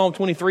is it Psalm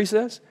 23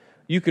 says?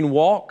 You can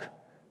walk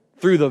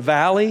through the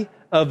valley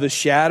of the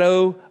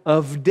shadow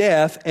of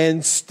death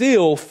and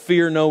still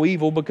fear no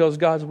evil because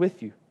God's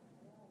with you.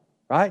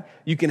 Right?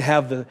 You can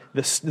have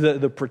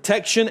the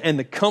protection and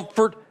the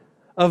comfort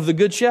of the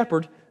Good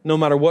Shepherd no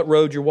matter what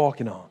road you're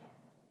walking on.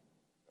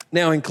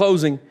 Now, in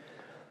closing,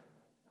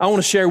 I want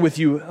to share with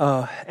you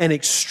an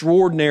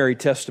extraordinary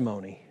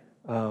testimony.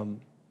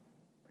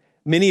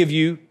 Many of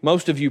you,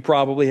 most of you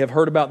probably, have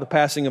heard about the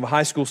passing of a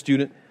high school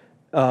student,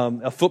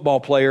 a football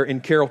player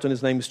in Carrollton.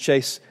 His name is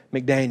Chase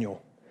McDaniel.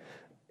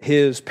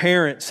 His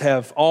parents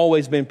have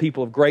always been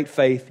people of great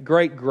faith,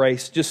 great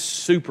grace, just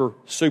super,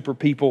 super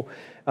people.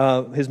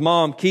 His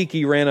mom,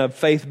 Kiki, ran a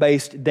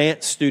faith-based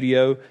dance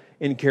studio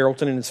in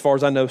Carrollton, and as far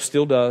as I know,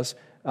 still does.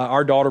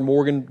 Our daughter,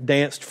 Morgan,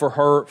 danced for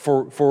her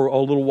for a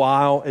little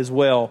while as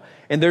well.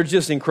 And they're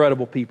just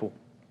incredible people.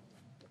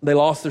 They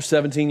lost their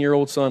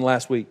 17-year-old son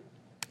last week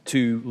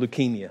to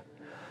leukemia.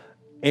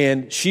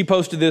 And she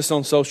posted this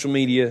on social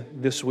media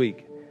this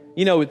week.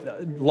 You know,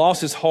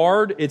 loss is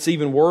hard. It's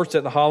even worse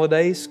at the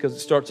holidays because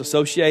it starts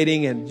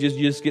associating and you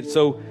just get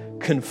so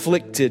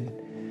conflicted.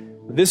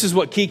 This is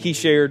what Kiki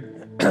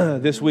shared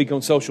this week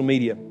on social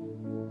media.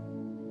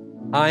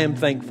 I am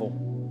thankful.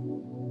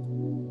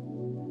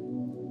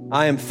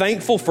 I am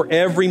thankful for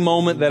every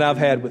moment that I've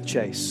had with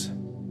Chase.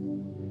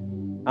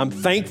 I'm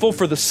thankful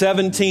for the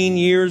 17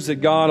 years that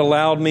God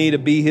allowed me to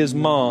be his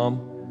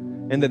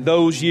mom and that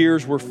those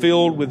years were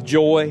filled with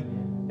joy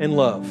and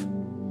love.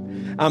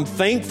 I'm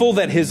thankful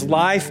that his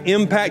life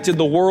impacted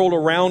the world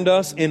around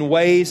us in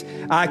ways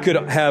I could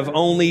have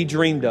only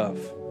dreamed of.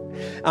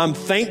 I'm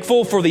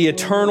thankful for the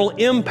eternal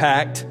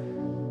impact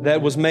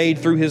that was made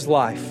through his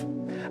life.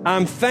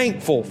 I'm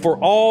thankful for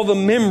all the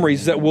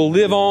memories that will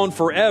live on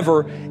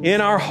forever in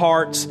our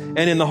hearts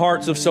and in the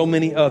hearts of so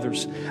many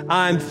others.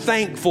 I'm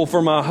thankful for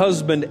my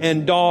husband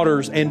and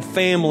daughters and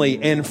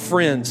family and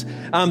friends.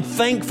 I'm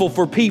thankful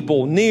for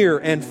people near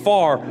and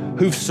far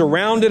who've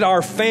surrounded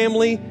our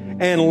family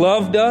and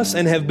loved us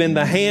and have been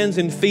the hands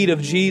and feet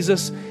of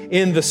Jesus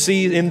in this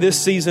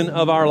season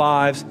of our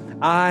lives.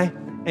 I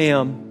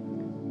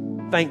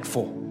am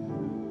thankful.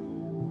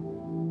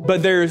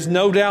 But there is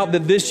no doubt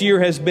that this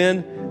year has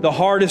been the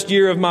hardest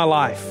year of my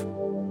life.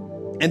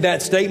 And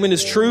that statement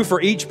is true for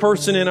each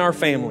person in our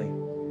family.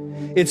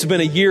 It's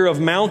been a year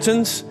of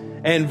mountains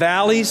and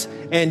valleys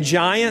and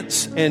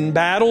giants and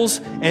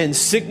battles and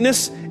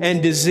sickness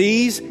and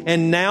disease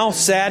and now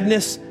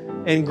sadness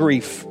and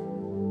grief.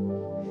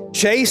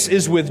 Chase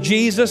is with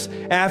Jesus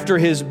after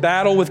his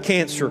battle with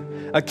cancer,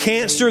 a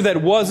cancer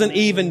that wasn't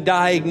even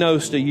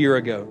diagnosed a year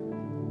ago.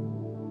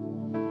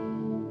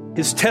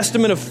 His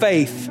testament of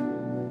faith,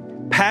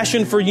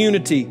 passion for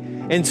unity,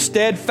 and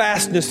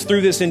steadfastness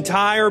through this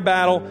entire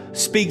battle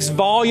speaks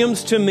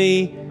volumes to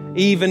me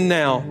even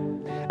now.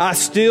 I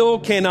still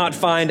cannot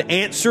find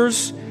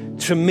answers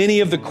to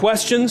many of the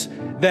questions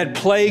that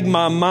plague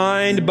my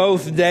mind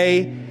both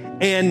day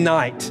and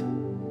night.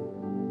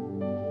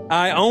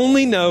 I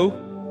only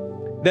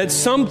know that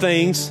some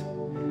things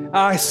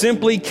I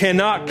simply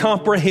cannot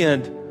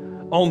comprehend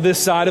on this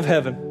side of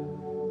heaven.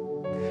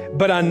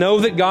 But I know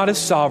that God is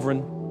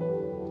sovereign,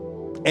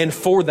 and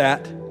for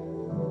that,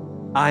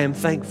 I am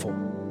thankful.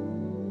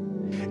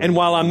 And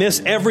while I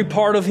miss every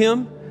part of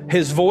him,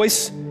 his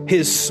voice,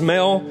 his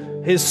smell,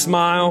 his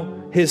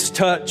smile, his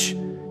touch,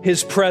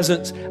 his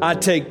presence, I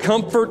take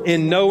comfort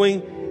in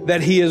knowing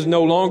that he is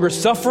no longer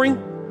suffering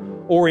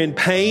or in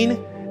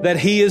pain, that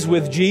he is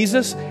with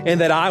Jesus and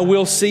that I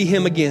will see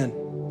him again.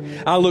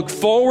 I look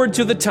forward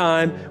to the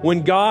time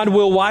when God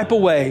will wipe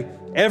away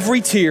every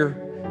tear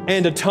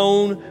and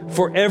atone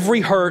for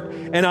every hurt.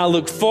 And I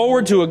look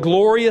forward to a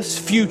glorious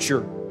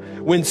future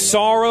when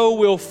sorrow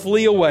will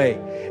flee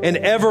away and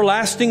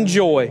everlasting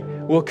joy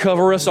will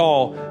cover us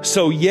all.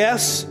 So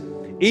yes,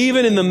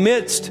 even in the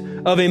midst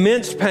of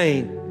immense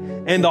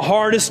pain and the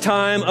hardest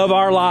time of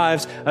our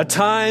lives, a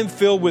time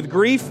filled with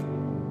grief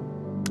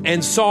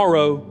and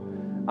sorrow,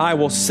 I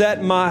will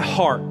set my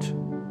heart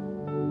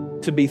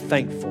to be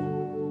thankful.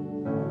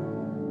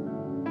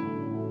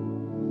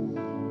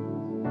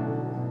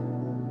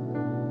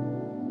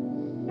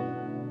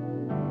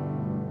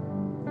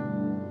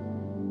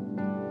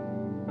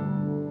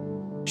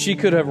 She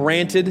could have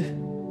ranted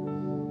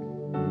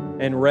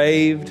and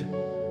raved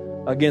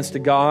against a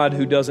God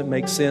who doesn't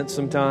make sense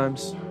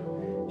sometimes.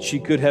 She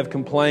could have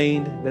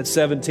complained that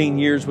 17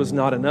 years was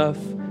not enough.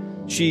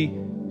 She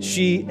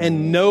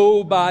and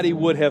nobody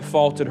would have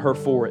faulted her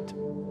for it.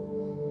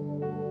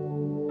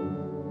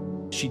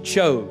 She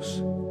chose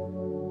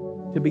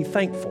to be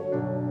thankful.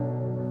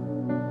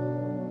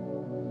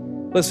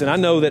 Listen, I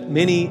know that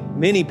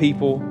many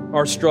people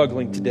are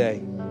struggling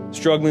today,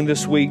 struggling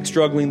this week,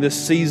 struggling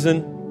this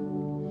season,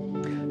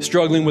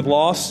 struggling with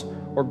loss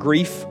or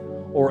grief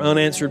or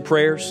unanswered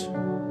prayers,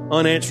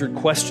 unanswered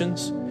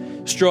questions,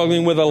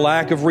 struggling with a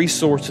lack of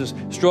resources,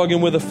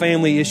 struggling with a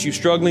family issue,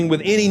 struggling with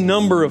any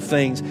number of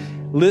things.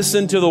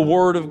 Listen to the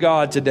Word of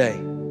God today.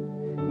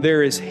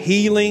 There is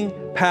healing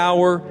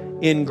power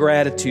in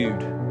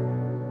gratitude.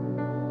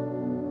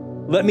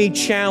 Let me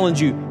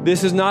challenge you.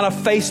 This is not a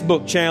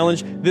Facebook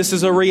challenge. This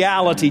is a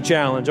reality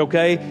challenge,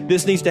 okay?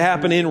 This needs to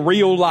happen in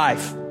real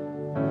life.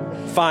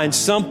 Find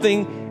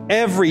something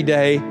every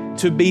day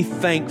to be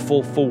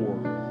thankful for.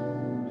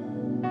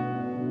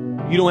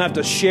 You don't have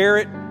to share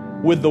it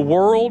with the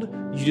world.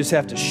 You just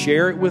have to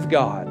share it with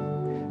God.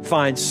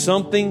 Find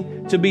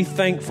something to be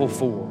thankful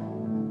for.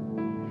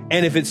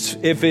 And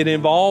if it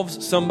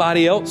involves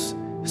somebody else,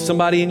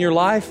 somebody in your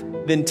life,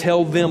 then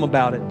tell them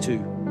about it too.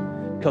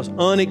 Because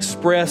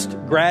unexpressed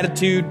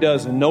gratitude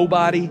does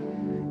nobody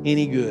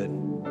any good.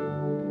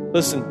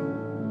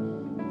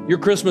 Listen, your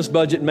Christmas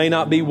budget may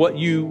not be what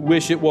you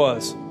wish it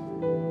was,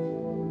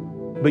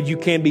 but you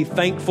can be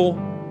thankful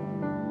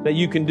that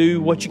you can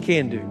do what you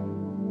can do.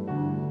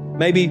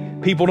 Maybe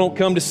people don't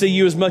come to see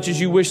you as much as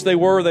you wish they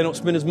were. They don't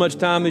spend as much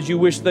time as you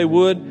wish they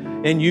would.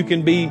 And you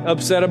can be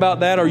upset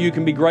about that, or you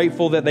can be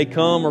grateful that they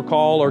come or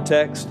call or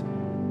text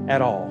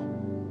at all.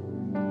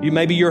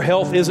 Maybe your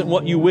health isn't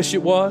what you wish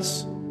it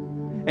was,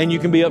 and you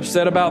can be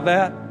upset about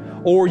that.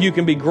 Or you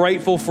can be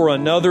grateful for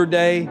another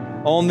day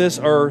on this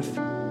earth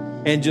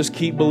and just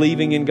keep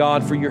believing in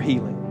God for your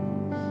healing.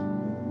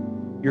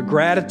 Your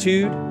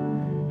gratitude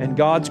and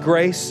God's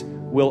grace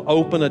will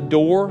open a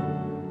door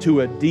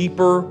to a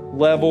deeper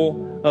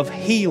level of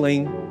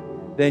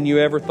healing than you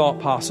ever thought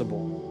possible.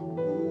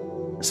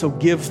 So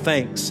give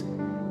thanks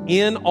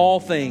in all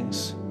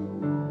things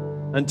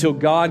until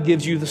God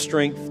gives you the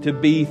strength to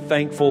be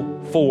thankful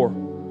for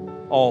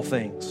all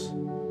things.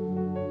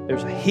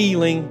 There's a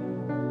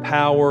healing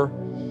power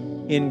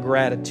in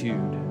gratitude.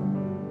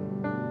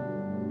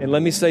 And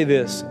let me say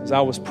this, as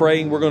I was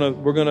praying, we're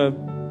gonna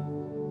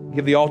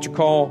give the altar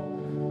call.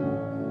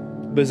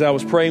 But as I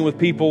was praying with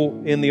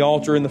people in the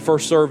altar in the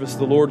first service,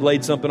 the Lord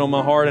laid something on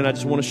my heart, and I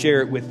just want to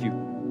share it with you.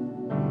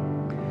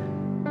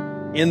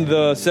 In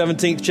the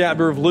 17th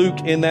chapter of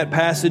Luke, in that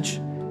passage,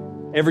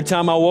 every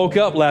time I woke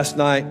up last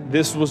night,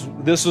 this was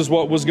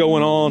what was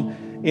going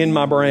on in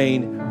my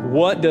brain.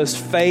 What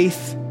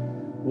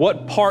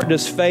part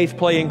does faith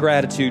play in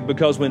gratitude?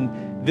 Because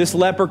when this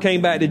leper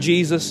came back to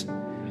Jesus,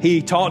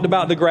 he talked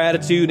about the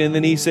gratitude, and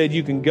then he said,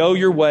 you can go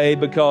your way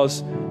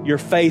because your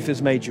faith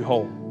has made you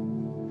whole.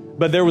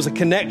 But there was a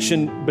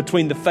connection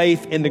between the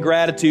faith and the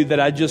gratitude that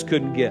I just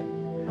couldn't get.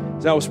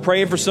 As I was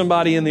praying for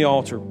somebody in the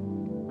altar,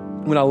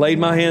 when I laid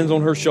my hands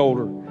on her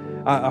shoulder,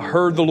 I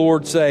heard the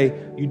Lord say,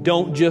 you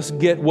don't just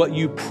get what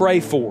you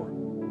pray for,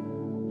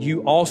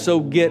 you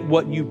also get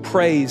what you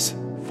praise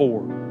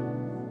for.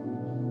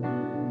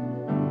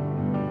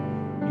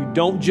 You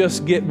don't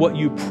just get what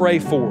you pray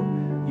for,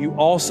 you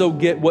also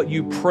get what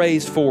you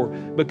praise for,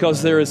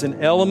 because there is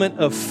an element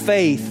of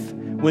faith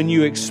when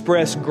you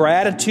express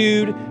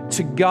gratitude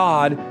to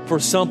God for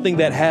something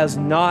that has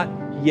not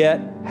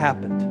yet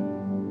happened.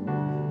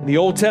 In the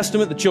Old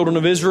Testament, the children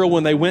of Israel,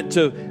 when they went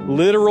to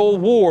literal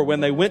war, when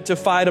they went to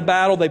fight a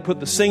battle, they put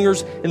the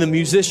singers and the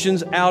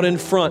musicians out in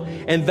front,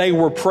 and they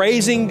were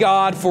praising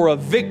God for a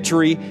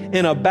victory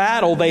in a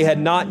battle they had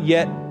not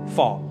yet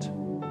fought.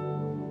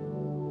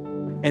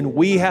 And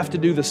we have to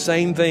do the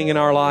same thing in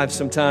our lives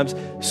sometimes.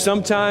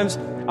 Sometimes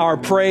our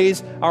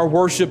praise, our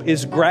worship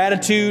is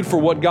gratitude for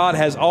what God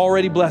has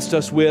already blessed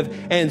us with.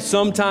 And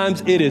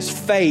sometimes it is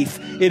faith.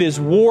 It is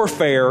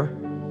warfare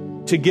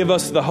to give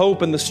us the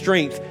hope and the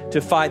strength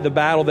to fight the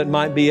battle that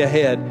might be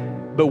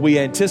ahead. But we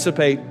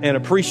anticipate and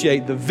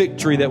appreciate the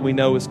victory that we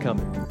know is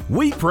coming.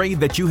 We pray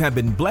that you have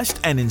been blessed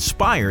and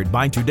inspired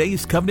by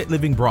today's Covenant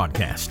Living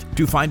broadcast.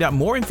 To find out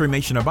more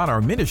information about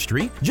our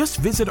ministry, just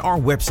visit our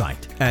website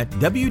at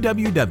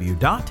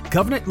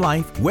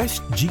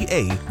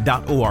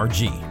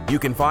www.covenantlifewestga.org. You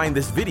can find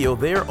this video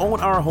there on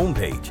our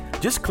homepage.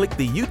 Just click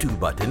the YouTube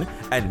button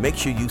and make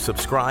sure you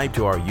subscribe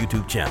to our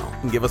YouTube channel.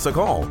 Give us a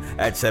call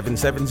at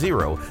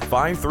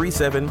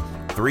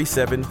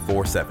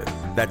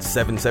 770-537-3747. That's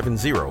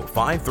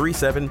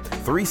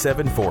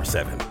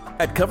 770-537-3747.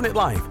 At Covenant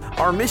Life,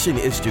 our mission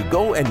is to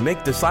go and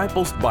make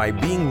disciples by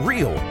being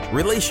real,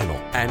 relational,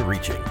 and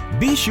reaching.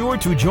 Be sure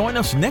to join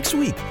us next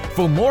week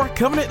for more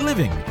Covenant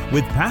Living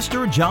with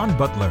Pastor John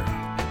Butler.